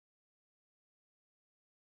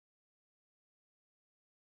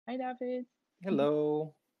Hi, David.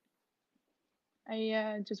 Hello.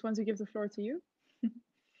 I just want to give the floor to you.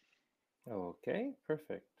 Okay,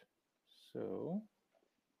 perfect. So,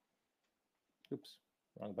 oops,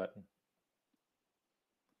 wrong button.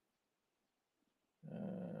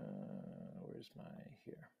 Where's my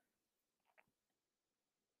here?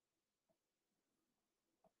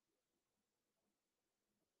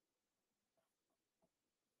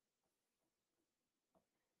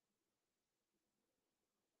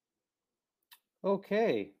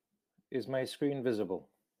 Okay, is my screen visible?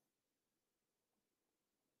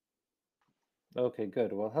 Okay,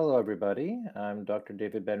 good. Well, hello everybody. I'm Dr.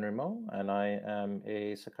 David Benrimoh, and I am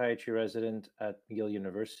a psychiatry resident at McGill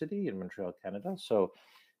University in Montreal, Canada. So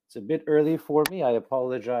it's a bit early for me. I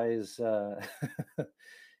apologize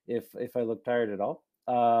if I look tired at all.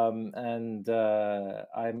 And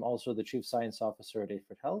I'm also the Chief Science Officer at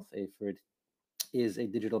AFRID Health. AFRID is a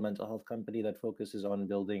digital mental health company that focuses on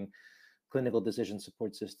building clinical decision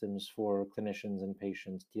support systems for clinicians and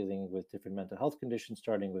patients dealing with different mental health conditions,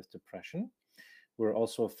 starting with depression. We're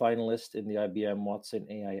also a finalist in the IBM Watson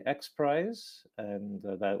AI X Prize, and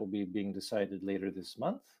that will be being decided later this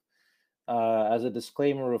month. As a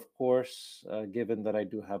disclaimer, of course, given that I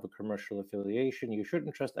do have a commercial affiliation, you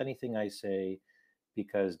shouldn't trust anything I say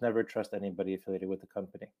because never trust anybody affiliated with the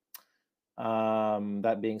company.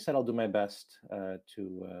 That being said, I'll do my best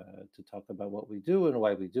to talk about what we do and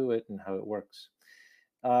why we do it and how it works.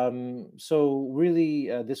 So really,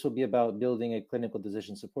 this will be about building a clinical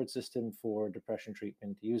decision support system for depression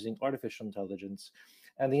treatment using artificial intelligence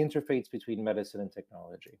and the interface between medicine and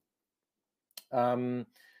technology. Um,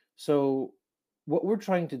 so what we're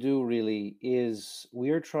trying to do really is we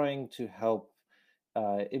are trying to help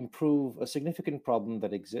improve a significant problem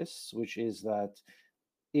that exists, which is that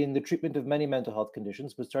in the treatment of many mental health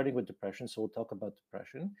conditions, but starting with depression, so we'll talk about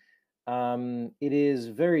depression, it is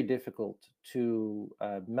very difficult to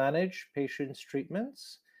manage patients'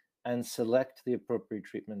 treatments and select the appropriate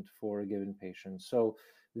treatment for a given patient. So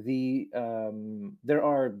there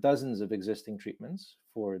are dozens of existing treatments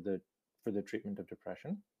for the treatment of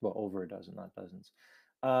depression. Well, over a dozen, not dozens.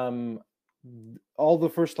 Um, all the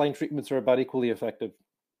first line treatments are about equally effective.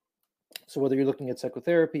 So whether you're looking at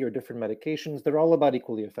psychotherapy or different medications, they're all about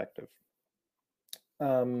equally effective.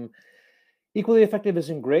 Um, Equally effective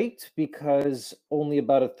isn't great because only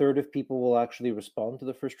about a third of people will actually respond to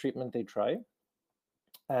the first treatment they try.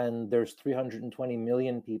 And there's 320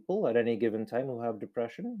 million people at any given time who have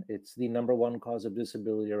depression. It's the number one cause of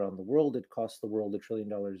disability around the world. It costs the world $1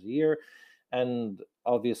 trillion a year, and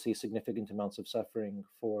obviously significant amounts of suffering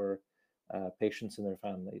for patients and their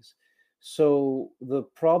families. So the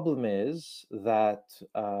problem is that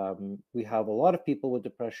we have a lot of people with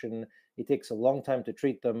depression. It takes a long time to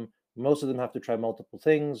treat them. Most of them have to try multiple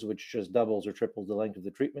things, which just doubles or triples the length of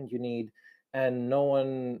the treatment you need. And no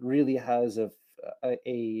one really has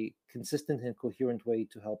a consistent and coherent way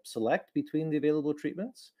to help select between the available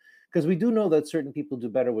treatments. Because we do know that certain people do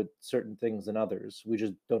better with certain things than others. We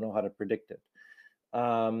just don't know how to predict it.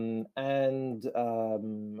 And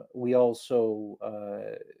we also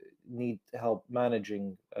need help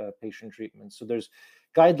managing patient treatment. So there's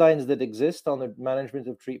guidelines that exist on the management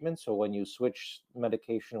of treatment. So when you switch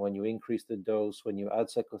medication, when you increase the dose, when you add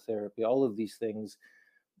psychotherapy, all of these things,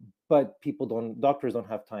 but doctors don't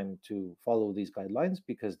have time to follow these guidelines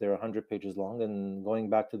because they're 100 pages long, and going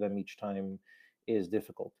back to them each time is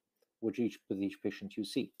difficult with each patient you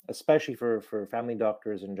see, especially for family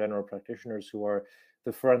doctors and general practitioners who are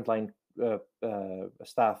the frontline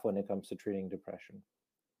staff when it comes to treating depression.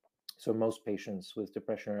 So most patients with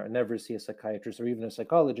depression never see a psychiatrist or even a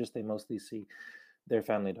psychologist. They mostly see their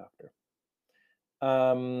family doctor.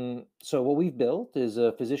 So what we've built is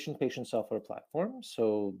a physician-patient software platform.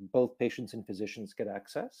 So both patients and physicians get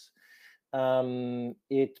access.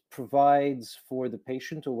 It provides for the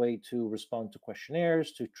patient a way to respond to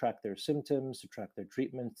questionnaires, to track their symptoms, to track their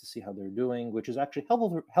treatment, to see how they're doing, which is actually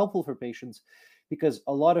helpful for patients because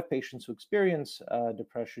a lot of patients who experience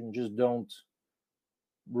depression just don't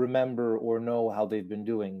remember or know how they've been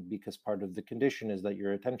doing because part of the condition is that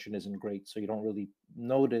your attention isn't great, so you don't really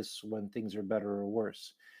notice when things are better or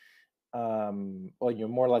worse. Well, you're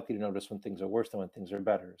more likely to notice when things are worse than when things are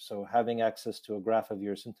better. So having access to a graph of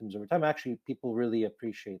your symptoms over time, actually, people really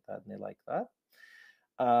appreciate that and they like that.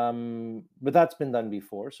 But that's been done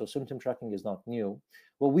before, so symptom tracking is not new.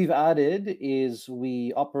 What we've added is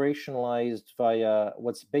we operationalized via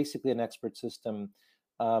what's basically an expert system,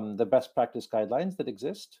 the best practice guidelines that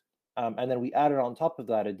exist. And then we added on top of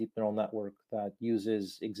that a deep neural network that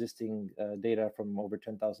uses existing data from over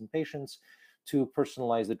 10,000 patients to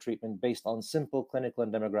personalize the treatment based on simple clinical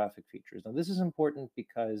and demographic features. Now, this is important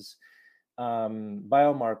because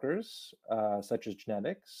biomarkers, such as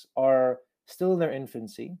genetics, are still in their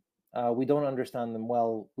infancy. We don't understand them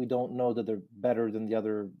well. We don't know that they're better than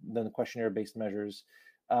the questionnaire-based measures.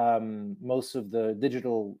 Most of the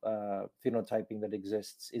digital phenotyping that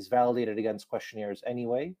exists is validated against questionnaires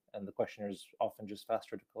anyway, and the questionnaire is often just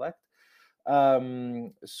faster to collect.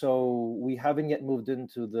 So we haven't yet moved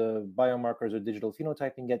into the biomarkers or digital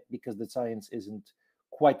phenotyping yet because the science isn't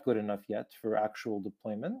quite good enough yet for actual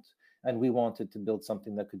deployment. And we wanted to build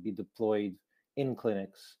something that could be deployed in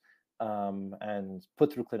clinics and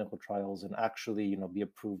put through clinical trials and actually, be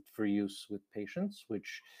approved for use with patients,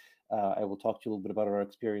 which I will talk to you a little bit about our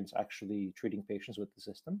experience actually treating patients with the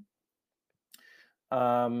system.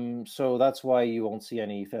 So that's why you won't see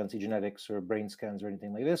any fancy genetics or brain scans or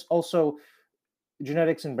anything like this. Also,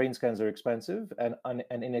 genetics and brain scans are expensive and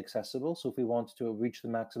inaccessible. So if we want to reach the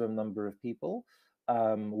maximum number of people,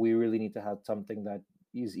 we really need to have something that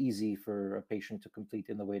is easy for a patient to complete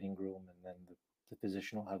in the waiting room, and then the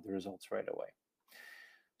physician will have the results right away.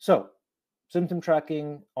 So symptom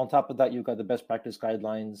tracking, on top of that, you've got the best practice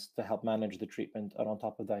guidelines to help manage the treatment. And on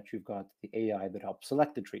top of that, you've got the AI that helps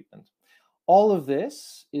select the treatment. All of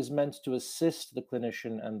this is meant to assist the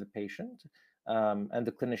clinician and the patient, and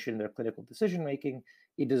the clinician in their clinical decision making.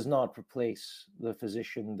 It does not replace the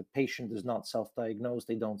physician. The patient does not self-diagnose.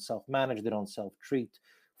 They don't self-manage. They don't self-treat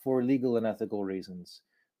for legal and ethical reasons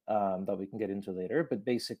that we can get into later. But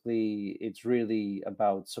basically, it's really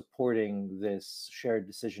about supporting this shared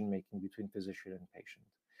decision making between physician and patient.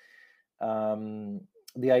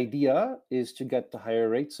 The idea is to get to higher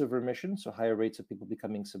rates of remission, so higher rates of people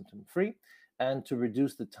becoming symptom-free, and to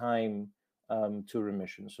reduce the time to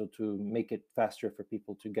remission, so to make it faster for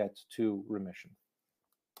people to get to remission.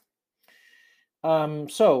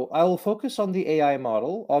 So I will focus on the AI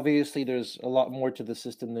model. Obviously, there's a lot more to the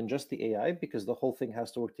system than just the AI, because the whole thing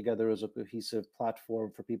has to work together as a cohesive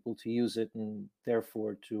platform for people to use it and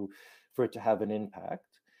therefore for it to have an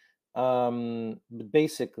impact. But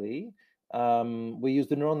basically, we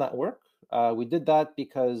used a neural network. We did that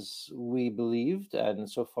because we believed, and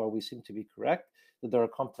so far we seem to be correct, that there are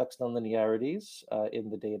complex nonlinearities in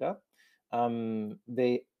the data.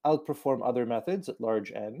 They outperform other methods at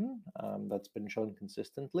large N, that's been shown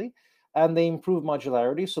consistently, and they improve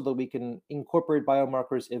modularity so that we can incorporate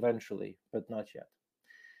biomarkers eventually, but not yet.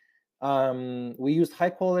 We used high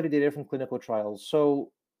quality data from clinical trials.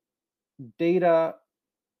 So data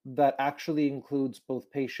that actually includes both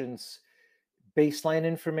patients' baseline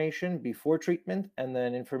information before treatment and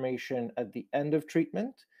then information at the end of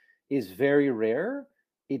treatment is very rare.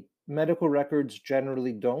 Medical records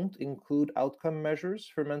generally don't include outcome measures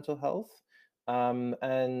for mental health.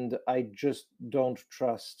 And I just don't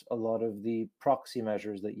trust a lot of the proxy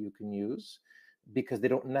measures that you can use because they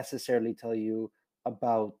don't necessarily tell you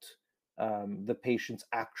about the patient's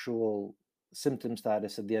actual symptom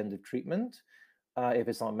status at the end of treatment if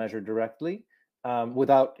it's not measured directly,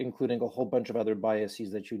 without including a whole bunch of other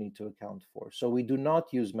biases that you need to account for. So we do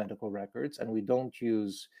not use medical records, and we don't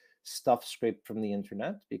use stuff scraped from the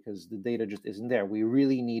internet because the data just isn't there. We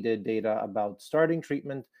really needed data about starting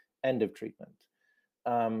treatment, end of treatment.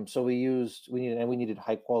 So we needed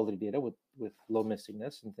high quality data with low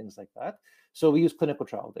missingness and things like that. So we use clinical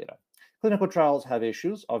trial data. Clinical trials have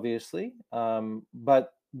issues, obviously,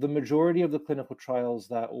 but the majority of the clinical trials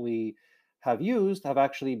that we have used have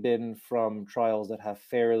actually been from trials that have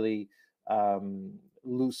fairly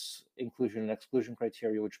loose inclusion and exclusion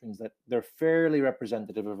criteria, which means that they're fairly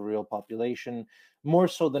representative of a real population, more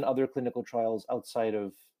so than other clinical trials outside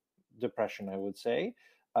of depression, I would say.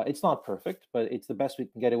 It's not perfect, but it's the best we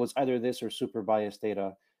can get. It was either this or super biased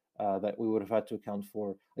data that we would have had to account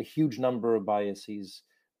for a huge number of biases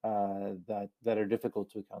that are difficult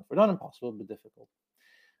to account for. Not impossible, but difficult.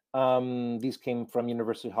 These came from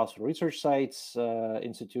university hospital research sites,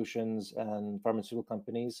 institutions, and pharmaceutical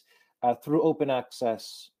companies through open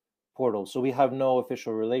access portals. So we have no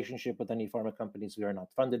official relationship with any pharma companies. We are not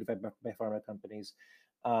funded by pharma companies,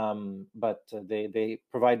 but they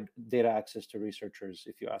provide data access to researchers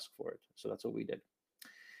if you ask for it. So that's what we did.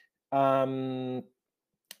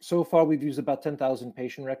 So far, we've used about 10,000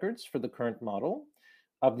 patient records for the current model.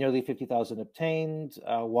 Of nearly 50,000 obtained.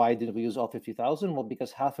 Why did we use all 50,000? Well,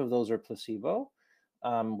 because half of those are placebo,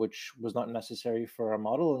 which was not necessary for our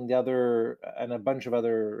model, and a bunch of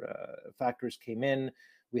other factors came in.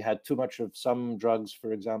 We had too much of some drugs,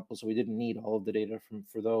 for example, so we didn't need all of the data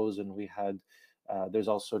for those. And we had, there's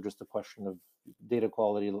also just a question of data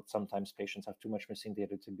quality. Sometimes patients have too much missing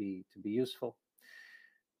data to be useful.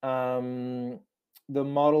 The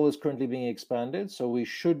model is currently being expanded, so we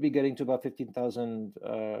should be getting to about 15,000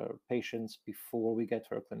 patients before we get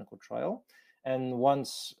to our clinical trial. And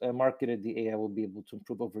once marketed, the AI will be able to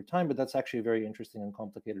improve over time. But that's actually a very interesting and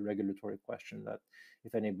complicated regulatory question that,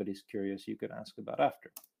 if anybody's curious, you could ask about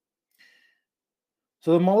after.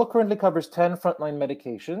 So the model currently covers 10 frontline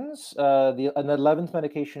medications. An 11th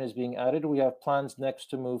medication is being added. We have plans next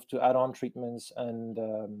to move to add-on treatments and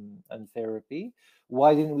therapy.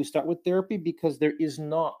 Why didn't we start with therapy? Because there is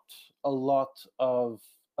not a lot of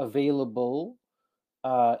available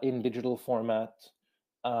in digital format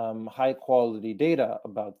high quality data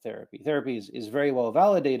about therapy. Therapy is very well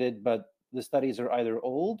validated, but the studies are either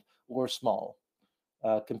old or small.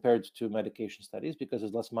 Compared to medication studies because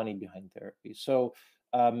there's less money behind therapy. So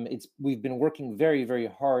we've been working very, very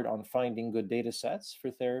hard on finding good data sets for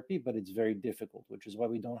therapy, but it's very difficult, which is why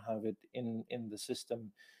we don't have it in the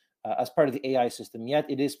system as part of the AI system yet.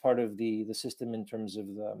 It is part of the system in terms of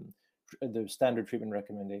the standard treatment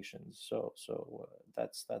recommendations. So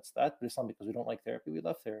that's that. But it's not because we don't like therapy. We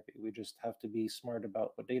love therapy. We just have to be smart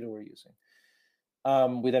about what data we're using.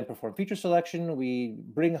 We then perform feature selection. We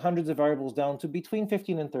bring hundreds of variables down to between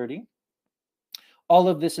 15 and 30. All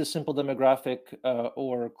of this is simple demographic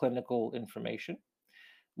or clinical information.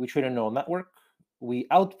 We train a neural network. We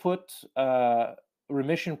output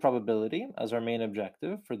remission probability as our main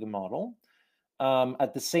objective for the model.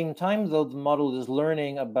 At the same time, though, the model is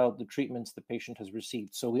learning about the treatments the patient has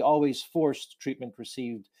received. So we always forced treatment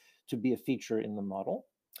received to be a feature in the model.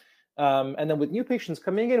 And then with new patients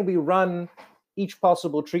coming in, we run each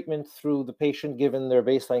possible treatment through the patient given their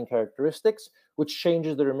baseline characteristics, which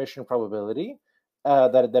changes the remission probability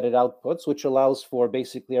that it outputs, which allows for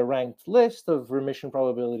basically a ranked list of remission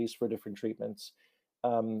probabilities for different treatments,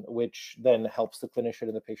 which then helps the clinician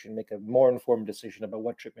and the patient make a more informed decision about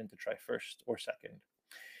what treatment to try first or second.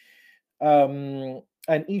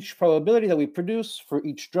 And each probability that we produce for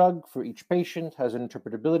each drug, for each patient, has an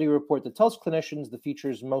interpretability report that tells clinicians the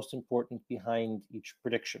features most important behind each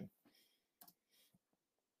prediction.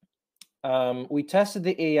 We tested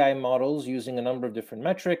the AI models using a number of different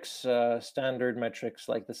metrics, standard metrics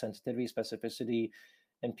like the sensitivity, specificity,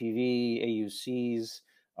 NPV, AUCs.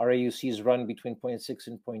 Our AUCs run between 0.6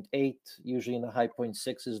 and 0.8, usually in the high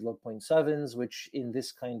 0.6s, low 0.7s, which in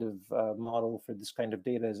this kind of model for this kind of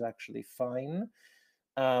data is actually fine.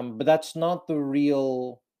 But that's not the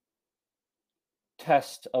real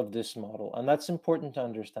test of this model. And that's important to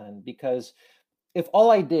understand because if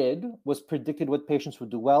all I did was predicted what patients would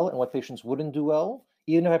do well and what patients wouldn't do well,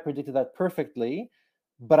 even if I predicted that perfectly,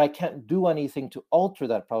 but I can't do anything to alter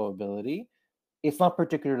that probability, it's not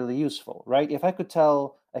particularly useful, right? If I could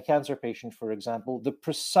tell a cancer patient, for example, the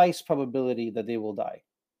precise probability that they will die,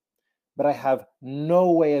 but I have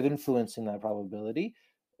no way of influencing that probability,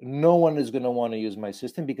 no one is going to want to use my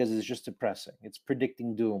system because it's just depressing. It's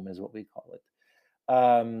predicting doom is what we call it.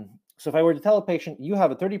 So if I were to tell a patient, you have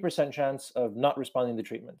a 30% chance of not responding to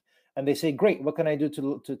treatment, and they say, great, what can I do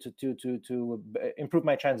to improve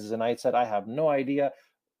my chances? And I said, I have no idea,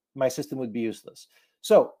 my system would be useless.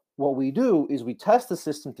 So what we do is we test the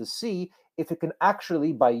system to see if it can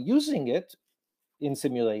actually, by using it in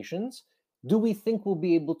simulations, do we think we'll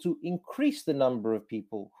be able to increase the number of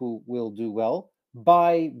people who will do well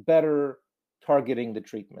by better targeting the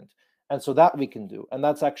treatment? And so that we can do. And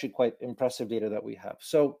that's actually quite impressive data that we have.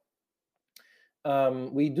 So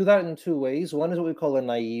we do that in two ways. One is what we call a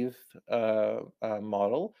naive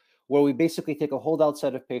model, where we basically take a holdout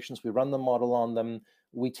set of patients, we run the model on them,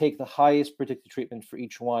 we take the highest predicted treatment for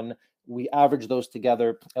each one, we average those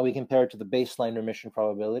together, and we compare it to the baseline remission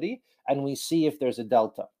probability, and we see if there's a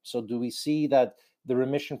delta. So do we see that the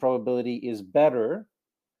remission probability is better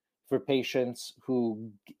for patients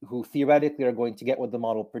who theoretically are going to get what the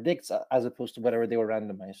model predicts as opposed to whatever they were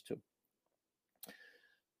randomized to?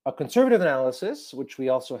 A conservative analysis, which we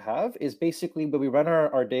also have, is basically where we run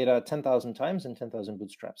our data 10,000 times in 10,000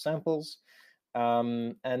 bootstrap samples.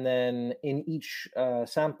 And then in each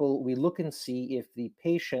sample, we look and see if the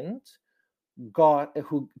patients who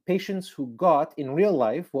got in real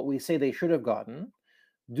life what we say they should have gotten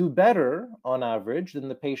do better on average than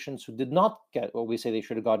the patients who did not get what we say they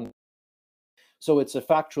should have gotten. So it's a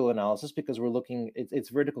factual analysis because we're looking, it's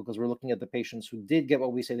vertical because we're looking at the patients who did get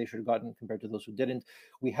what we say they should have gotten compared to those who didn't.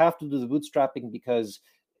 We have to do the bootstrapping because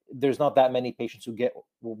there's not that many patients who get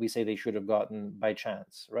what we say they should have gotten by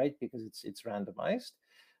chance, right? Because it's randomized.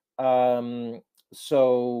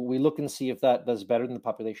 So we look and see if that does better than the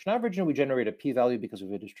population average, and we generate a p-value because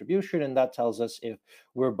of a distribution, and that tells us if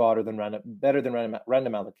we're better than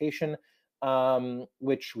random allocation,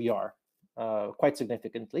 which we are quite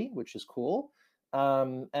significantly, which is cool.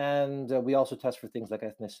 And we also test for things like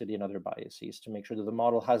ethnicity and other biases to make sure that the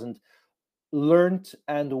model hasn't learned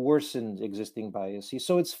and worsened existing biases.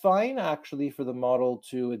 So it's fine actually for the model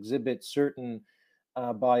to exhibit certain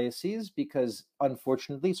biases because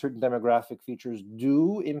unfortunately certain demographic features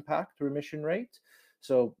do impact remission rate.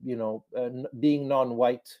 So, being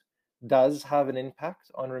non-white does have an impact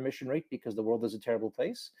on remission rate because the world is a terrible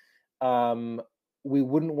place. Um, we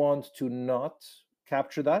wouldn't want to not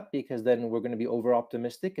capture that because then we're going to be over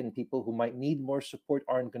optimistic and people who might need more support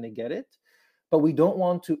aren't going to get it. But we don't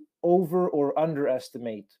want to over or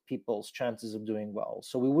underestimate people's chances of doing well.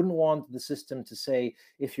 So we wouldn't want the system to say,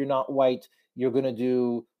 if you're not white, you're going to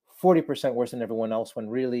do 40% worse than everyone else, when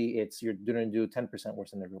really you're going to do 10%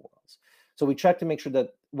 worse than everyone else. So we check to make sure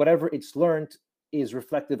that whatever it's learned is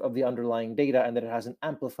reflective of the underlying data and that it hasn't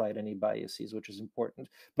amplified any biases, which is important,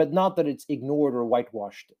 but not that it's ignored or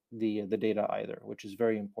whitewashed the data either, which is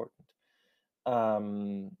very important.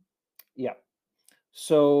 Yeah.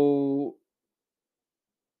 So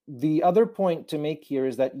the other point to make here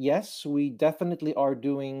is that, yes, we definitely are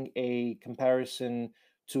doing a comparison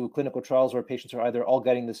to clinical trials where patients are either all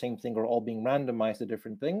getting the same thing or all being randomized to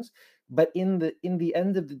different things. But in the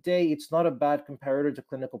end of the day, it's not a bad comparator to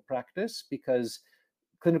clinical practice, because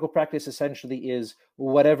clinical practice essentially is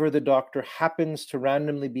whatever the doctor happens to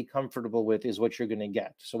randomly be comfortable with is what you're going to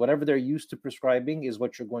get. So whatever they're used to prescribing is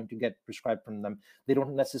what you're going to get prescribed from them. They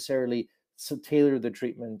don't necessarily tailor the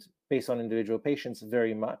treatment based on individual patients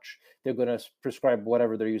very much. They're going to prescribe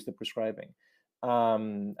whatever they're used to prescribing.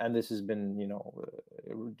 And this has been,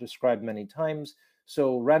 described many times.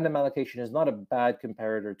 So random allocation is not a bad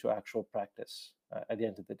comparator to actual practice at the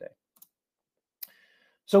end of the day.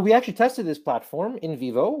 So we actually tested this platform in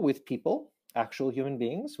vivo with people, actual human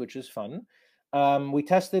beings, which is fun. We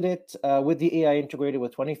tested it with the AI integrated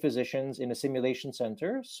with 20 physicians in a simulation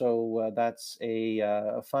center. So that's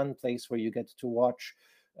a fun place where you get to watch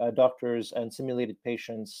doctors and simulated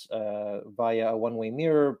patients via a one-way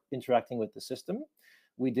mirror interacting with the system.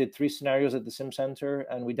 We did 3 scenarios at the sim center,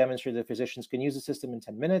 and we demonstrated that physicians can use the system in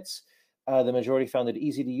 10 minutes. The majority found it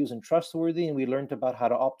easy to use and trustworthy, and we learned about how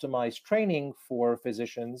to optimize training for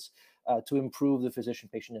physicians to improve the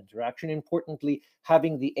physician-patient interaction. Importantly,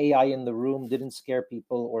 having the AI in the room didn't scare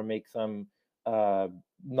people or make them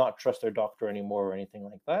not trust their doctor anymore or anything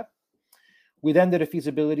like that. We then did a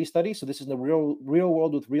feasibility study. So this is the real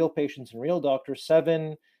world with real patients and real doctors,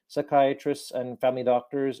 7 psychiatrists and family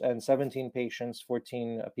doctors, and 17 patients,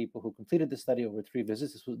 14 people who completed the study over 3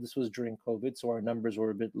 visits. This was during COVID, so our numbers were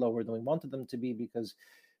a bit lower than we wanted them to be because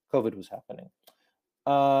COVID was happening.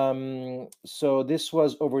 So this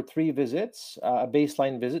was over 3 visits, a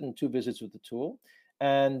baseline visit and 2 visits with the tool.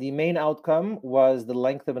 And the main outcome was the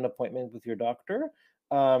length of an appointment with your doctor.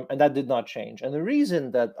 And that did not change. And the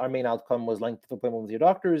reason that our main outcome was length of appointment with your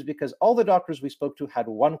doctor is because all the doctors we spoke to had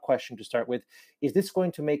one question to start with: is this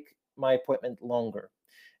going to make my appointment longer?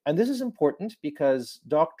 And this is important because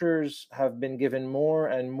doctors have been given more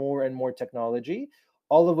and more and more technology,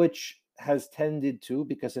 all of which has tended to,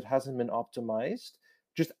 because it hasn't been optimized,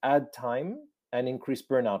 just add time and increase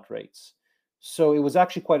burnout rates. So it was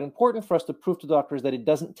actually quite important for us to prove to doctors that it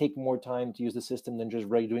doesn't take more time to use the system than just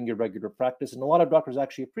doing your regular practice. And a lot of doctors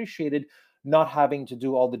actually appreciated not having to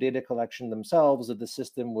do all the data collection themselves, that the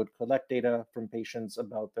system would collect data from patients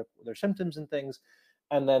about their symptoms and things,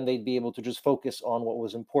 and then they'd be able to just focus on what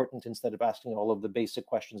was important instead of asking all of the basic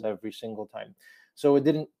questions every single time. So it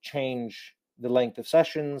didn't change the length of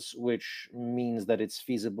sessions, which means that it's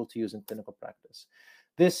feasible to use in clinical practice.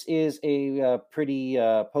 This is a pretty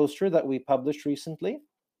poster that we published recently,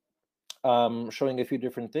 showing a few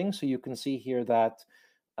different things. So you can see here that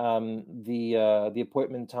the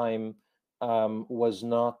appointment time was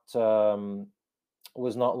not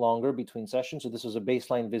longer between sessions. So this was a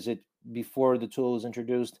baseline visit before the tool was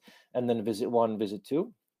introduced, and then visit 1, visit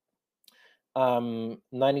 2.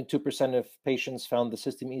 92% of patients found the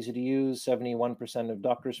system easy to use. 71% of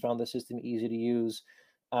doctors found the system easy to use.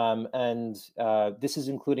 And this is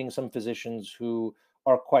including some physicians who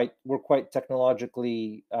were quite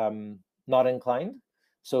technologically not inclined.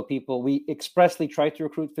 So we expressly tried to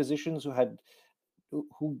recruit physicians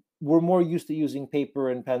who were more used to using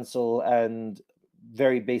paper and pencil and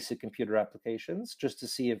very basic computer applications, just to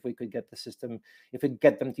see if we could get them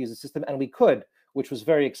to use the system, and we could, which was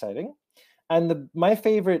very exciting. And my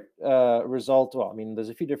favorite result, well, I mean, there's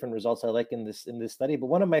a few different results I like in this study, but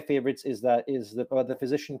one of my favorites is the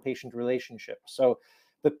physician-patient relationship. So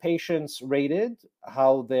the patients rated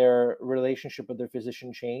how their relationship with their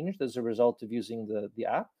physician changed as a result of using the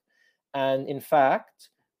app. And in fact,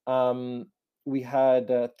 we had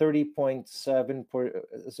 30.7,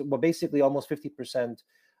 well, basically almost 50%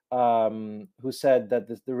 who said that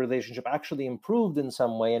the relationship actually improved in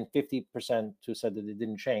some way, and 50% who said that it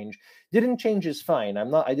didn't change. Didn't change is fine.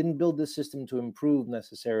 I didn't build this system to improve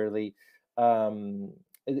necessarily.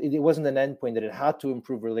 It wasn't an endpoint that it had to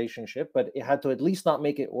improve relationship, but it had to at least not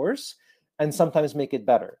make it worse, and sometimes make it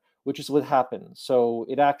better, which is what happened. So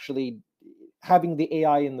it actually, having the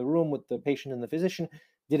AI in the room with the patient and the physician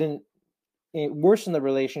didn't worsen the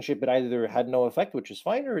relationship. It either had no effect, which is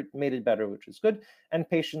fine, or it made it better, which is good. And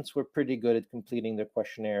patients were pretty good at completing their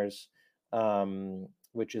questionnaires,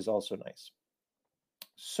 which is also nice.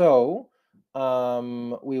 So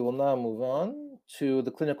we will now move on to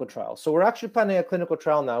the clinical trial. So we're actually planning a clinical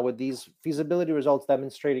trial now with these feasibility results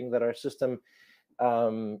demonstrating that our system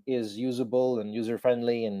is usable and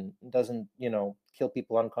user-friendly and doesn't, kill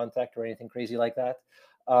people on contact or anything crazy like that.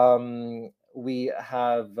 We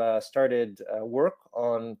have started work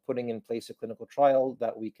on putting in place a clinical trial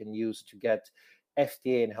that we can use to get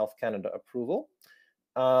FDA and Health Canada approval.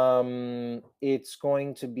 It's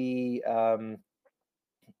going to be at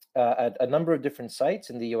a number of different sites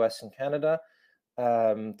in the US and Canada.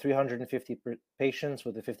 350 patients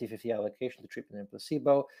with a 50-50 allocation to treatment and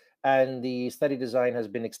placebo. And the study design has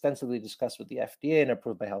been extensively discussed with the FDA and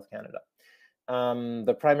approved by Health Canada.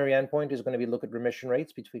 The primary endpoint is going to be look at remission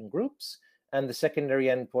rates between groups. And the secondary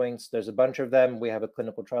endpoints, there's a bunch of them. We have a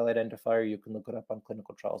clinical trial identifier. You can look it up on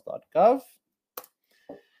clinicaltrials.gov.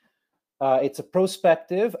 It's a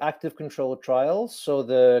prospective active control trial. So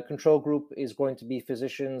the control group is going to be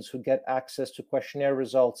physicians who get access to questionnaire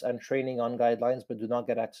results and training on guidelines, but do not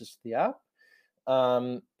get access to the app.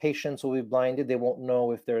 Patients will be blinded. They won't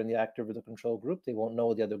know if they're in the active or the control group. They won't know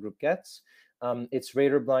what the other group gets. It's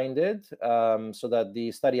rater blinded, so that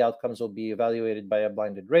the study outcomes will be evaluated by a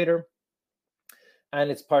blinded rater. And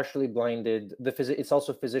it's partially blinded. It's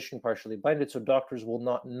also physician partially blinded, so doctors will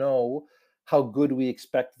not know how good we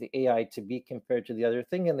expect the AI to be compared to the other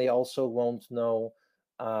thing, and they also won't know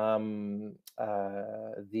the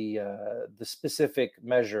specific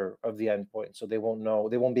measure of the endpoint. So they won't know.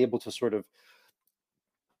 They won't be able to sort of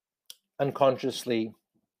unconsciously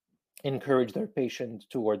encourage their patient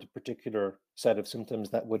toward a particular set of symptoms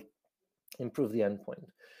that would improve the endpoint.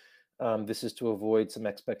 This is to avoid some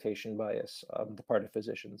expectation bias on the part of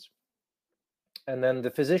physicians. And then the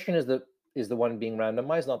physician is the one being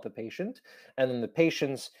randomized, not the patient. And then the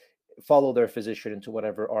patients follow their physician into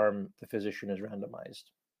whatever arm the physician is randomized.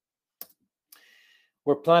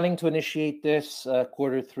 We're planning to initiate this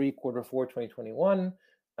Q3, Q4, 2021.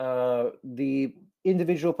 The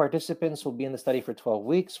individual participants will be in the study for 12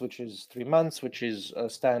 weeks, which is 3 months, which is a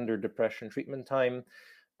standard depression treatment time.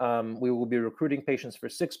 We will be recruiting patients for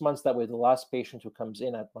 6 months. That way, the last patient who comes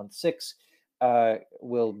in at month 6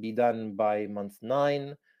 will be done by month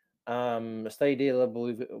 9. Study data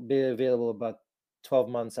will be available about 12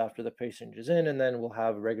 months after the patient is in, and then we'll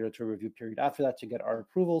have a regulatory review period after that to get our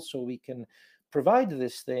approval so we can provide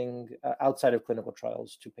this thing outside of clinical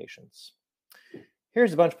trials to patients.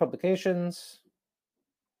 Here's a bunch of publications.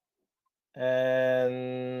 And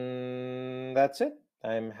that's it.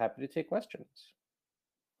 I'm happy to take questions.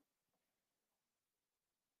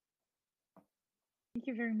 Thank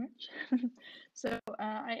you very much. So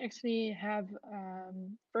I actually have,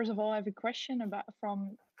 first of all, I have a question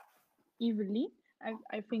from Evely.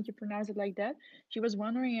 I think you pronounce it like that. She was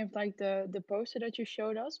wondering if like the poster that you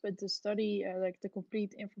showed us with the study, like the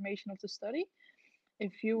complete information of the study,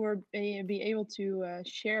 if you were be able to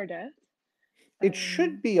share that. It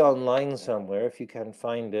should be online somewhere. If you can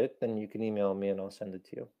find it, then you can email me and I'll send it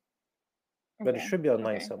to you. But it Okay. should be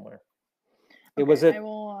online Okay. somewhere. It Okay. was I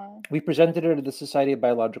will. we presented it at the Society of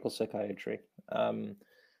Biological Psychiatry,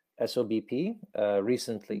 SOBP,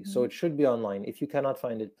 recently. So it should be online. If you cannot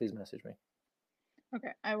find it, please message me.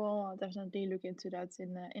 Okay, I will definitely look into that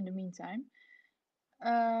in the meantime.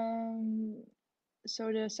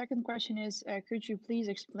 So the second question is, could you please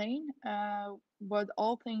explain what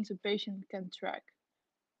all things a patient can track?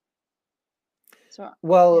 So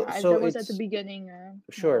Well, yeah, so that was at the it's beginning.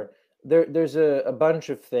 sure. There's a bunch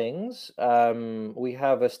of things. We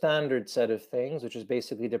have a standard set of things, which is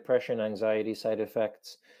basically depression, anxiety, side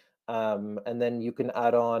effects, and then you can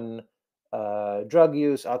add on drug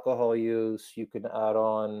use, alcohol use. You can add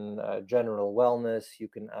on general wellness. You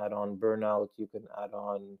can add on burnout. You can add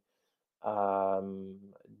on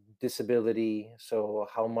disability. So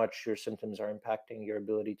how much your symptoms are impacting your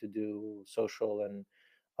ability to do social and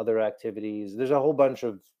other activities. There's a whole bunch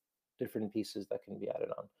of different pieces that can be added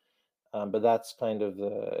on. But that's kind of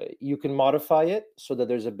you can modify it so that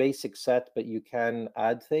there's a basic set, but you can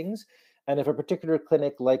add things. And if a particular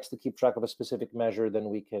clinic likes to keep track of a specific measure, then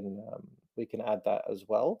we can add that as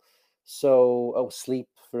well. So, oh, sleep,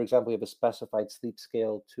 for example, we have a specified sleep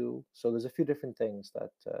scale too. So there's a few different things that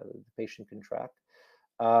the patient can track.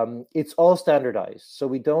 It's all standardized, so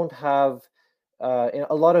we don't have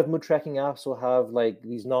a lot of mood tracking apps will have like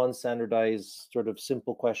these non-standardized sort of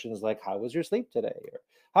simple questions like how was your sleep today, or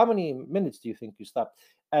how many minutes do you think you slept,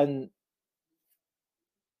 and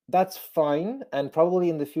that's fine. And probably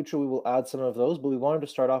in the future we will add some of those, but we wanted to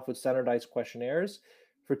start off with standardized questionnaires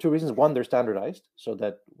for two reasons. One, they're standardized so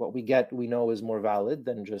that what we get we know is more valid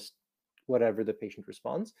than just whatever the patient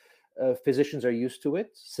responds. Physicians are used to it.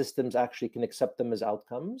 Systems actually can accept them as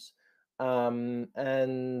outcomes.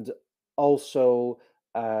 And also,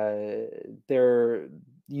 they're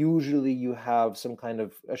usually you have some kind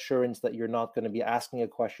of assurance that you're not going to be asking a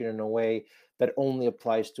question in a way that only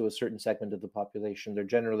applies to a certain segment of the population. They're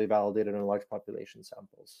generally validated in large population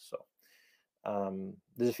samples. So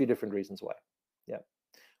there's a few different reasons why. Yeah.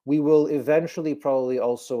 We will eventually probably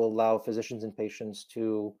also allow physicians and patients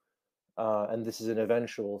to, and this is an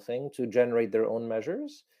eventual thing, to generate their own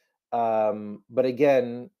measures. But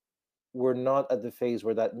again, we're not at the phase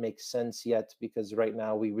where that makes sense yet, because right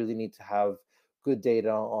now we really need to have good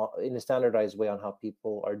data in a standardized way on how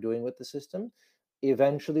people are doing with the system.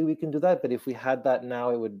 Eventually we can do that, but if we had that now,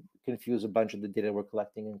 it would confuse a bunch of the data we're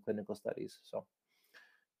collecting in clinical studies. So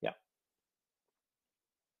yeah.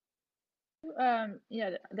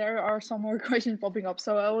 Yeah, there are some more questions popping up,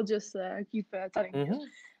 so I will just keep telling you.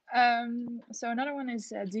 Mm-hmm. So another one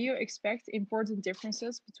is, do you expect important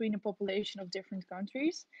differences between the population of different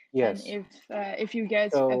countries? And Yes. if you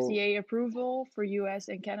get So FDA approval for US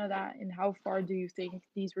and Canada, in how far do you think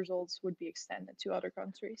these results would be extended to other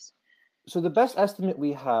countries? So the best estimate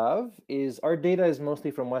we have is our data is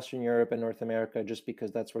mostly from Western Europe and North America, just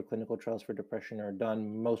because that's where clinical trials for depression are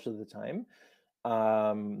done most of the time.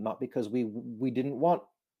 Not because we didn't want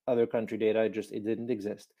other country data, it didn't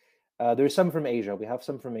exist. There's some from Asia. We have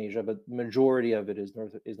some from Asia, but majority of it is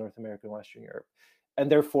North America and Western Europe,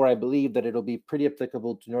 and therefore I believe that it'll be pretty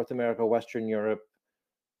applicable to North America, Western Europe,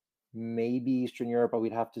 maybe Eastern Europe, but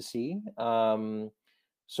we'd have to see.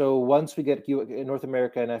 So once we get North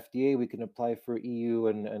America and FDA, we can apply for EU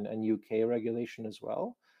and UK regulation as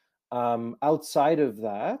well. Outside of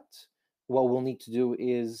that, what we'll need to do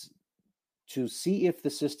is to see if the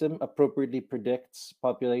system appropriately predicts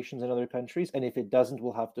populations in other countries, and if it doesn't,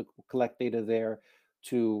 we'll have to collect data there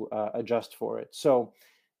to adjust for it. So,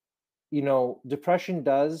 depression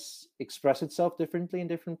does express itself differently in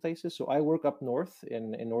different places. So I work up north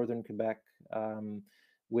in northern Quebec,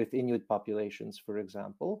 with Inuit populations, for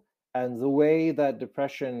example, and the way that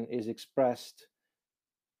depression is expressed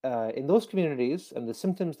in those communities and the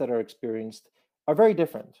symptoms that are experienced are very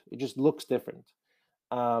different. It just looks different.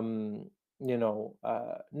 um,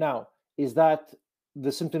 Now, is that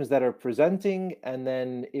the symptoms that are presenting? And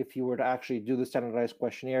then if you were to actually do the standardized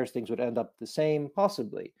questionnaires, things would end up the same,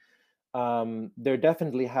 possibly. There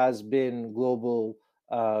definitely has been global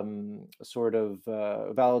sort of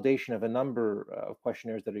validation of a number of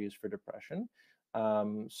questionnaires that are used for depression.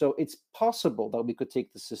 So it's possible that we could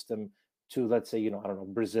take the system to, let's say, I don't know,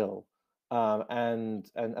 Brazil, and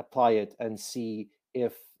apply it and see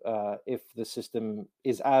if the system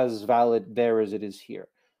is as valid there as it is here.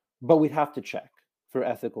 But we'd have to check for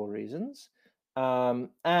ethical reasons.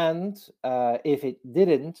 And if it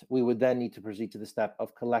didn't, we would then need to proceed to the step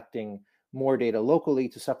of collecting more data locally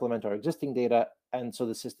to supplement our existing data. And so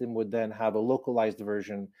the system would then have a localized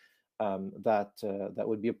version that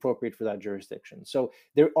would be appropriate for that jurisdiction. So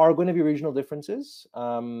there are going to be regional differences.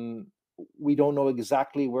 We don't know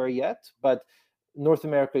exactly where yet, but North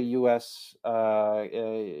America, US,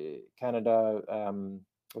 Canada,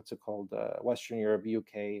 what's it called? Western Europe,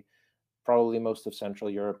 UK, probably most of Central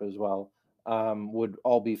Europe as well, would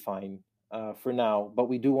all be fine for now. But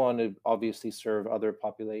we do want to obviously serve other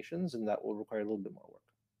populations, and that will require a little bit more work.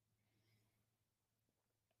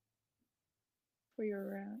 For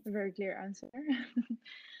your very clear answer.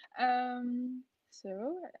 um,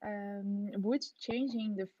 would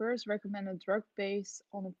changing the first recommended drug based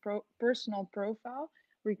on a personal profile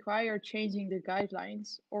require changing the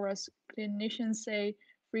guidelines, or as clinicians say,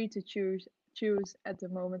 free to choose at the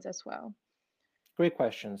moment as well? Great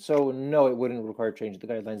question. So no, it wouldn't require change the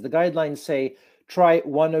guidelines. The guidelines say try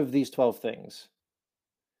one of these 12 things.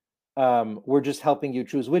 We're just helping you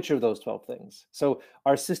choose which of those 12 things. So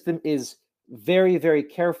our system is very, very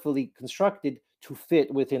carefully constructed to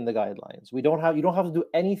fit within the guidelines. You don't have to do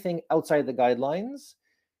anything outside the guidelines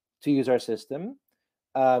to use our system.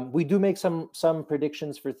 We do make some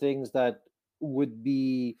predictions for things that would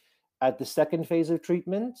be at the second phase of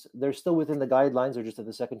treatment, they're still within the guidelines. They're just at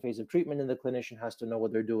the second phase of treatment, and the clinician has to know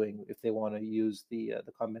what they're doing if they want to use the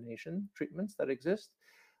combination treatments that exist.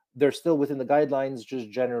 They're still within the guidelines, just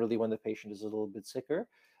generally when the patient is a little bit sicker.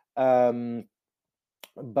 Um,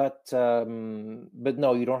 but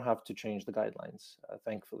no, you don't have to change the guidelines,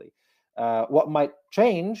 thankfully. What might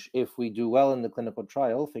change if we do well in the clinical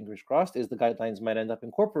trial, fingers crossed, is the guidelines might end up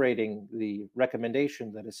incorporating the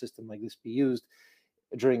recommendation that a system like this be used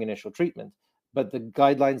during initial treatment. But the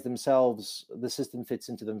guidelines themselves, the system fits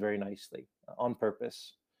into them very nicely on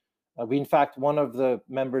purpose. In fact, one of the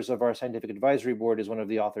members of our scientific advisory board is one of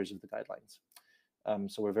the authors of the guidelines.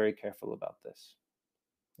 So we're very careful about this.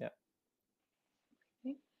 Yeah.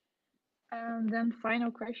 Okay. Then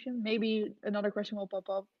final question. Maybe another question will pop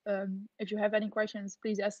up. If you have any questions,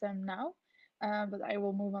 please ask them now. But I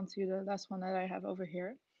will move on to the last one that I have over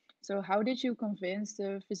here. So, how did you convince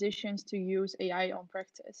the physicians to use AI on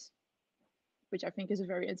practice? Which I think is a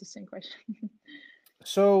very interesting question.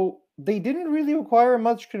 So they didn't really require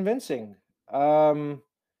much convincing. Um,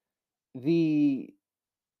 the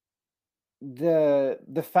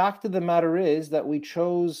the fact of the matter is that we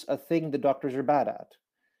chose a thing that doctors are bad at,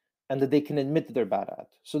 and that they can admit that they're bad at.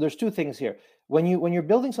 So there's two things here. When you're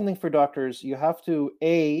building something for doctors, you have to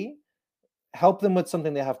help them with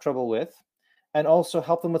something they have trouble with, and also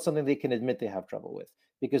help them with something they can admit they have trouble with.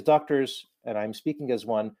 Because doctors, and I'm speaking as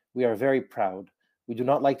one, we are very proud. We do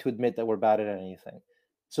not like to admit that we're bad at anything.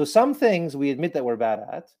 So some things we admit that we're bad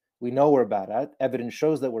at, we know we're bad at, evidence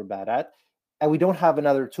shows that we're bad at, and we don't have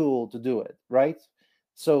another tool to do it, right?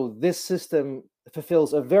 So this system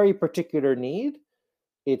fulfills a very particular need.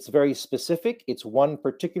 It's very specific. It's one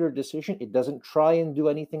particular decision. It doesn't try and do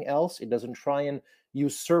anything else. It doesn't try and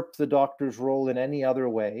usurp the doctor's role in any other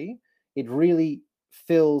way. It really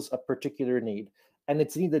fills a particular need. And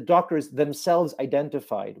it's a need the doctors themselves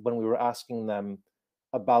identified when we were asking them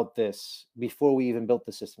about this before we even built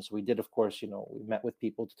the system. So we did, of course, we met with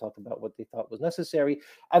people to talk about what they thought was necessary.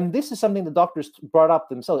 And this is something the doctors brought up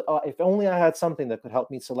themselves. If only I had something that could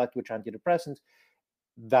help me select which antidepressant,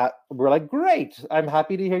 that we're like, great, I'm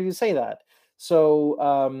happy to hear you say that.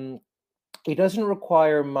 So it doesn't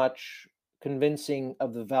require much convincing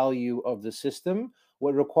of the value of the system.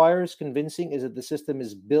 What requires convincing is that the system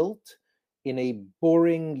is built in a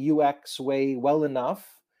boring UX way well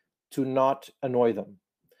enough to not annoy them.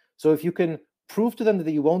 So if you can prove to them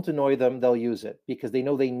that you won't annoy them, they'll use it because they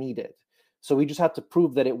know they need it. So we just have to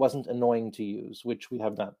prove that it wasn't annoying to use, which we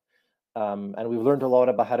have done. And we've learned a lot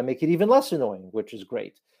about how to make it even less annoying, which is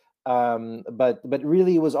great. But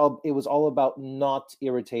really, it was all about not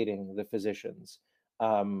irritating the physicians,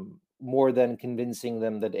 more than convincing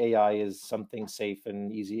them that AI is something safe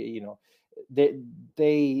and easy.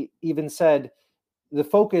 They even said the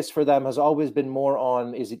focus for them has always been more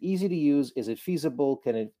on, is it easy to use, is it feasible,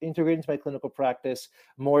 can it integrate into my clinical practice,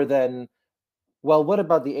 more than, well, what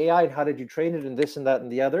about the AI and how did you train it and this and that and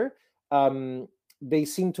the other. They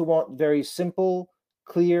seem to want very simple,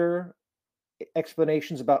 clear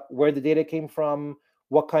explanations about where the data came from,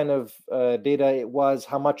 what kind of data it was,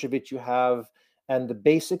 how much of it you have, and the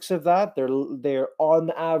basics of that. They're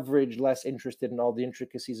on average less interested in all the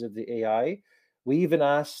intricacies of the AI. We even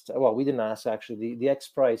asked, well, we didn't ask actually. The X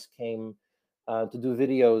Prize came to do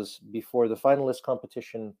videos before the finalist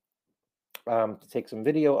competition, to take some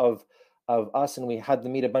video of us, and we had to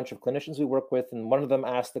meet a bunch of clinicians we work with, and one of them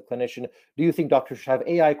asked the clinician, do you think doctors should have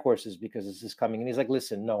AI courses because this is coming? And he's like,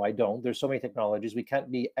 listen, no, I don't. There's so many technologies. We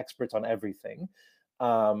can't be experts on everything.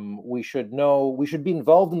 We should be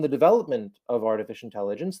involved in the development of artificial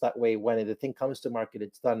intelligence. That way, when the thing comes to market,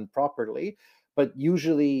 it's done properly. But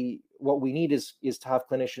usually what we need is to have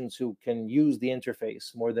clinicians who can use the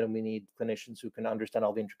interface more than we need clinicians who can understand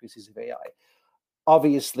all the intricacies of AI.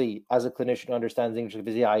 Obviously, as a clinician who understands English and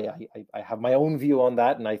physics, I have my own view on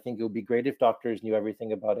that, and I think it would be great if doctors knew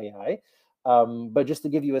everything about AI. But just to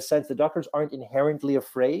give you a sense, the doctors aren't inherently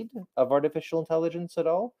afraid of artificial intelligence at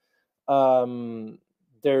all.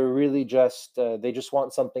 They're really they just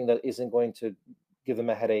want something that isn't going to give them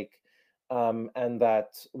a headache, and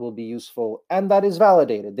that will be useful, and that is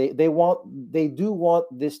validated. They do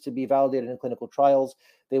want this to be validated in clinical trials.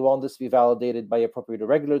 They want this to be validated by appropriate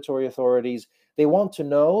regulatory authorities. They want to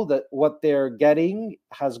know that what they're getting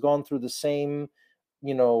has gone through the same,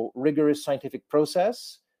 rigorous scientific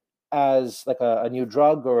process as like a new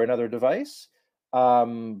drug or another device.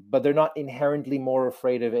 But they're not inherently more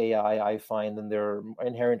afraid of AI, I find, than they're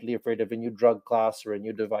inherently afraid of a new drug class or a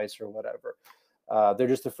new device or whatever. They're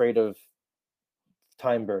just afraid of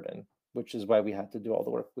time burden, which is why we had to do all the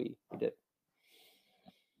work we did.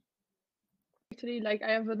 actually like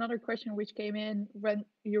I have another question which came in when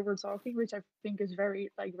you were talking, which I think is very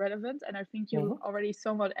like relevant, and I think you Hmm. already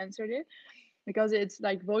somewhat answered it because it's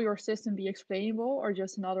like, will your system be explainable or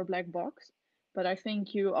just another black box? But I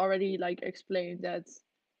think you already like explained that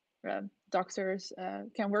doctors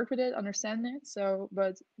can work with it, understand it. So,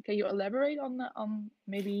 but can you elaborate on on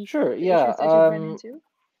maybe Sure. the Yeah. issues that you've run into?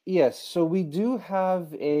 Yes. So we do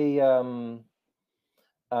have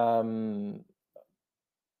um,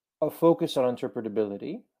 a focus on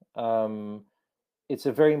interpretability. Um, it's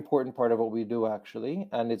a very important part of what we do, actually,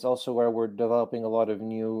 and it's also where we're developing a lot of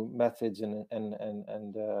new methods and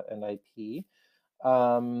IP.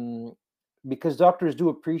 Um, because doctors do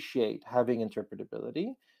appreciate having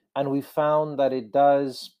interpretability, and we found that it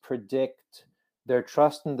does predict their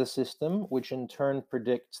trust in the system, which in turn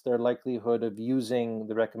predicts their likelihood of using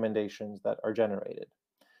the recommendations that are generated.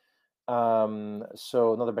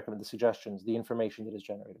 So another recommend the suggestions, the information that is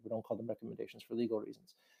generated. We don't call them recommendations for legal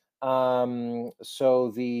reasons.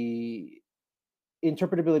 So the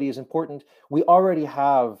interpretability is important. We already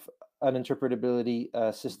have an interpretability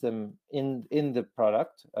system in the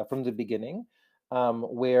product from the beginning,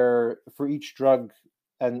 where for each drug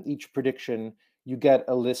and each prediction, you get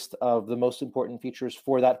a list of the most important features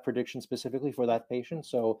for that prediction specifically for that patient.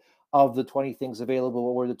 So of the 20 things available,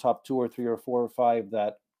 what were the top 2 or 3 or 4 or 5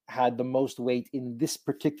 that had the most weight in this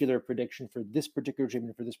particular prediction for this particular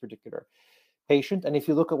treatment for this particular patient? And if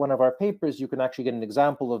you look at one of our papers, you can actually get an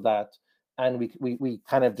example of that. And we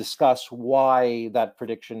kind of discuss why that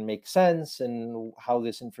prediction makes sense and how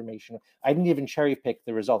this information. I didn't even cherry pick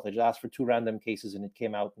the result. I just asked for 2 random cases and it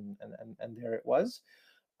came out, and there it was.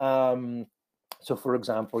 Um, so, for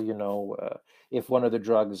example, if one of the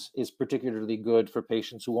drugs is particularly good for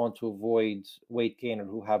patients who want to avoid weight gain or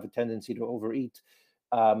who have a tendency to overeat,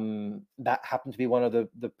 that happened to be one of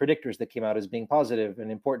the predictors that came out as being positive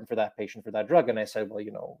and important for that patient for that drug. And I said,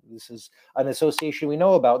 well, this is an association we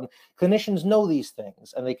know about. And clinicians know these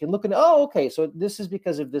things, and they can look at, oh, okay, so this is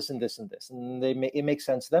because of this and this and this, and it makes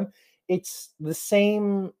sense to them. It's the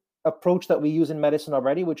same approach that we use in medicine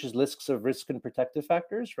already, which is lists of risk and protective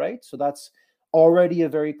factors, right? So that's already a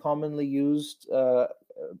very commonly used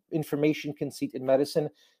information conceit in medicine.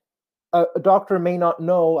 A doctor may not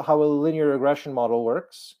know how a linear regression model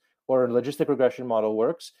works or a logistic regression model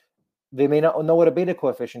works. They may not know what a beta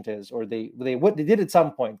coefficient is, or they did at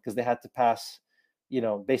some point because they had to pass,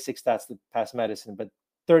 basic stats to pass medicine. But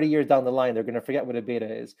 30 years down the line, they're going to forget what a beta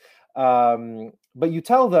is. But you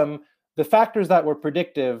tell them the factors that were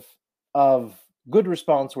predictive of good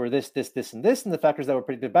response were this, and this, and the factors that were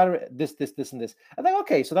predictive bad, this, and this. I think,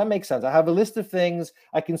 okay, so that makes sense. I have a list of things.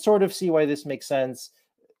 I can sort of see why this makes sense.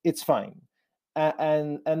 It's fine,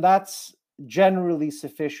 and that's generally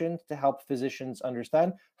sufficient to help physicians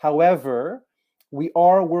understand. However, we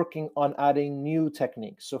are working on adding new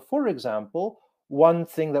techniques. So, for example, one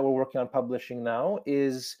thing that we're working on publishing now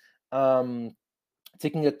is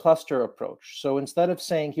taking a cluster approach. So instead of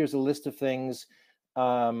saying, here's a list of things,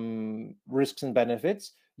 risks and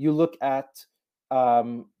benefits, you look at,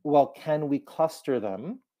 well, can we cluster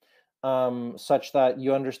them such that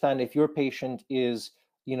you understand if your patient is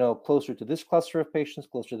closer to this cluster of patients,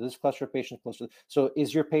 closer to this cluster of patients, closer. So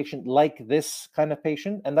is your patient like this kind of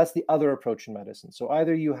patient? And that's the other approach in medicine. So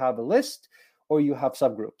either you have a list or you have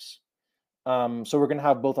subgroups. So we're going to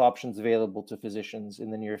have both options available to physicians in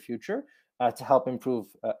the near future to help improve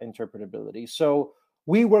interpretability. So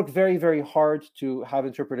we work very, very hard to have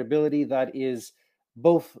interpretability that is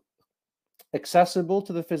both accessible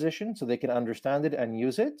to the physician so they can understand it and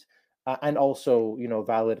use it, and also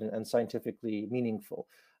valid and scientifically meaningful.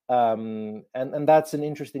 And that's an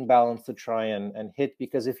interesting balance to try and hit,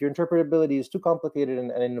 because if your interpretability is too complicated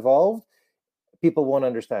and involved, people won't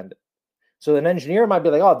understand it. So an engineer might be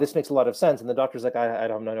like, oh, this makes a lot of sense. And the doctor's like, I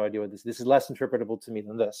have no idea what this is less interpretable to me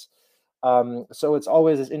than this. So it's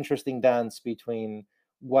always this interesting dance between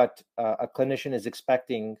what a clinician is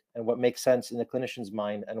expecting and what makes sense in the clinician's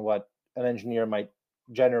mind and what an engineer might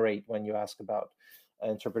generate when you ask about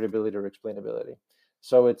interpretability or explainability.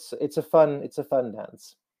 So it's a fun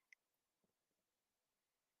dance.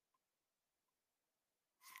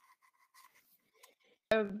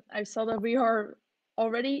 I saw that we are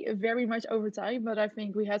already very much over time, but I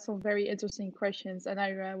think we had some very interesting questions, and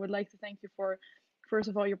I would like to thank you for, first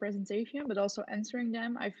of all, your presentation, but also answering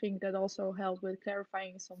them. I think that also helped with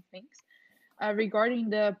clarifying some things. Regarding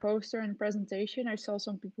the poster and presentation, I saw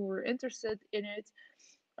some people were interested in it.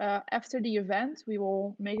 After the event, we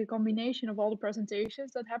will make a combination of all the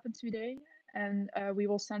presentations that happened today, and we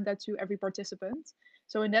will send that to every participant.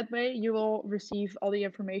 So in that way, you will receive all the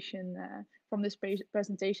information from this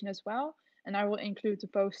presentation as well. and I will include the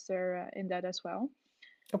poster in that as well.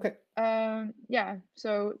 Okay. Yeah,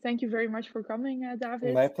 so thank you very much for coming,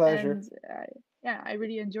 David, My pleasure. and yeah, I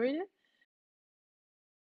really enjoyed it.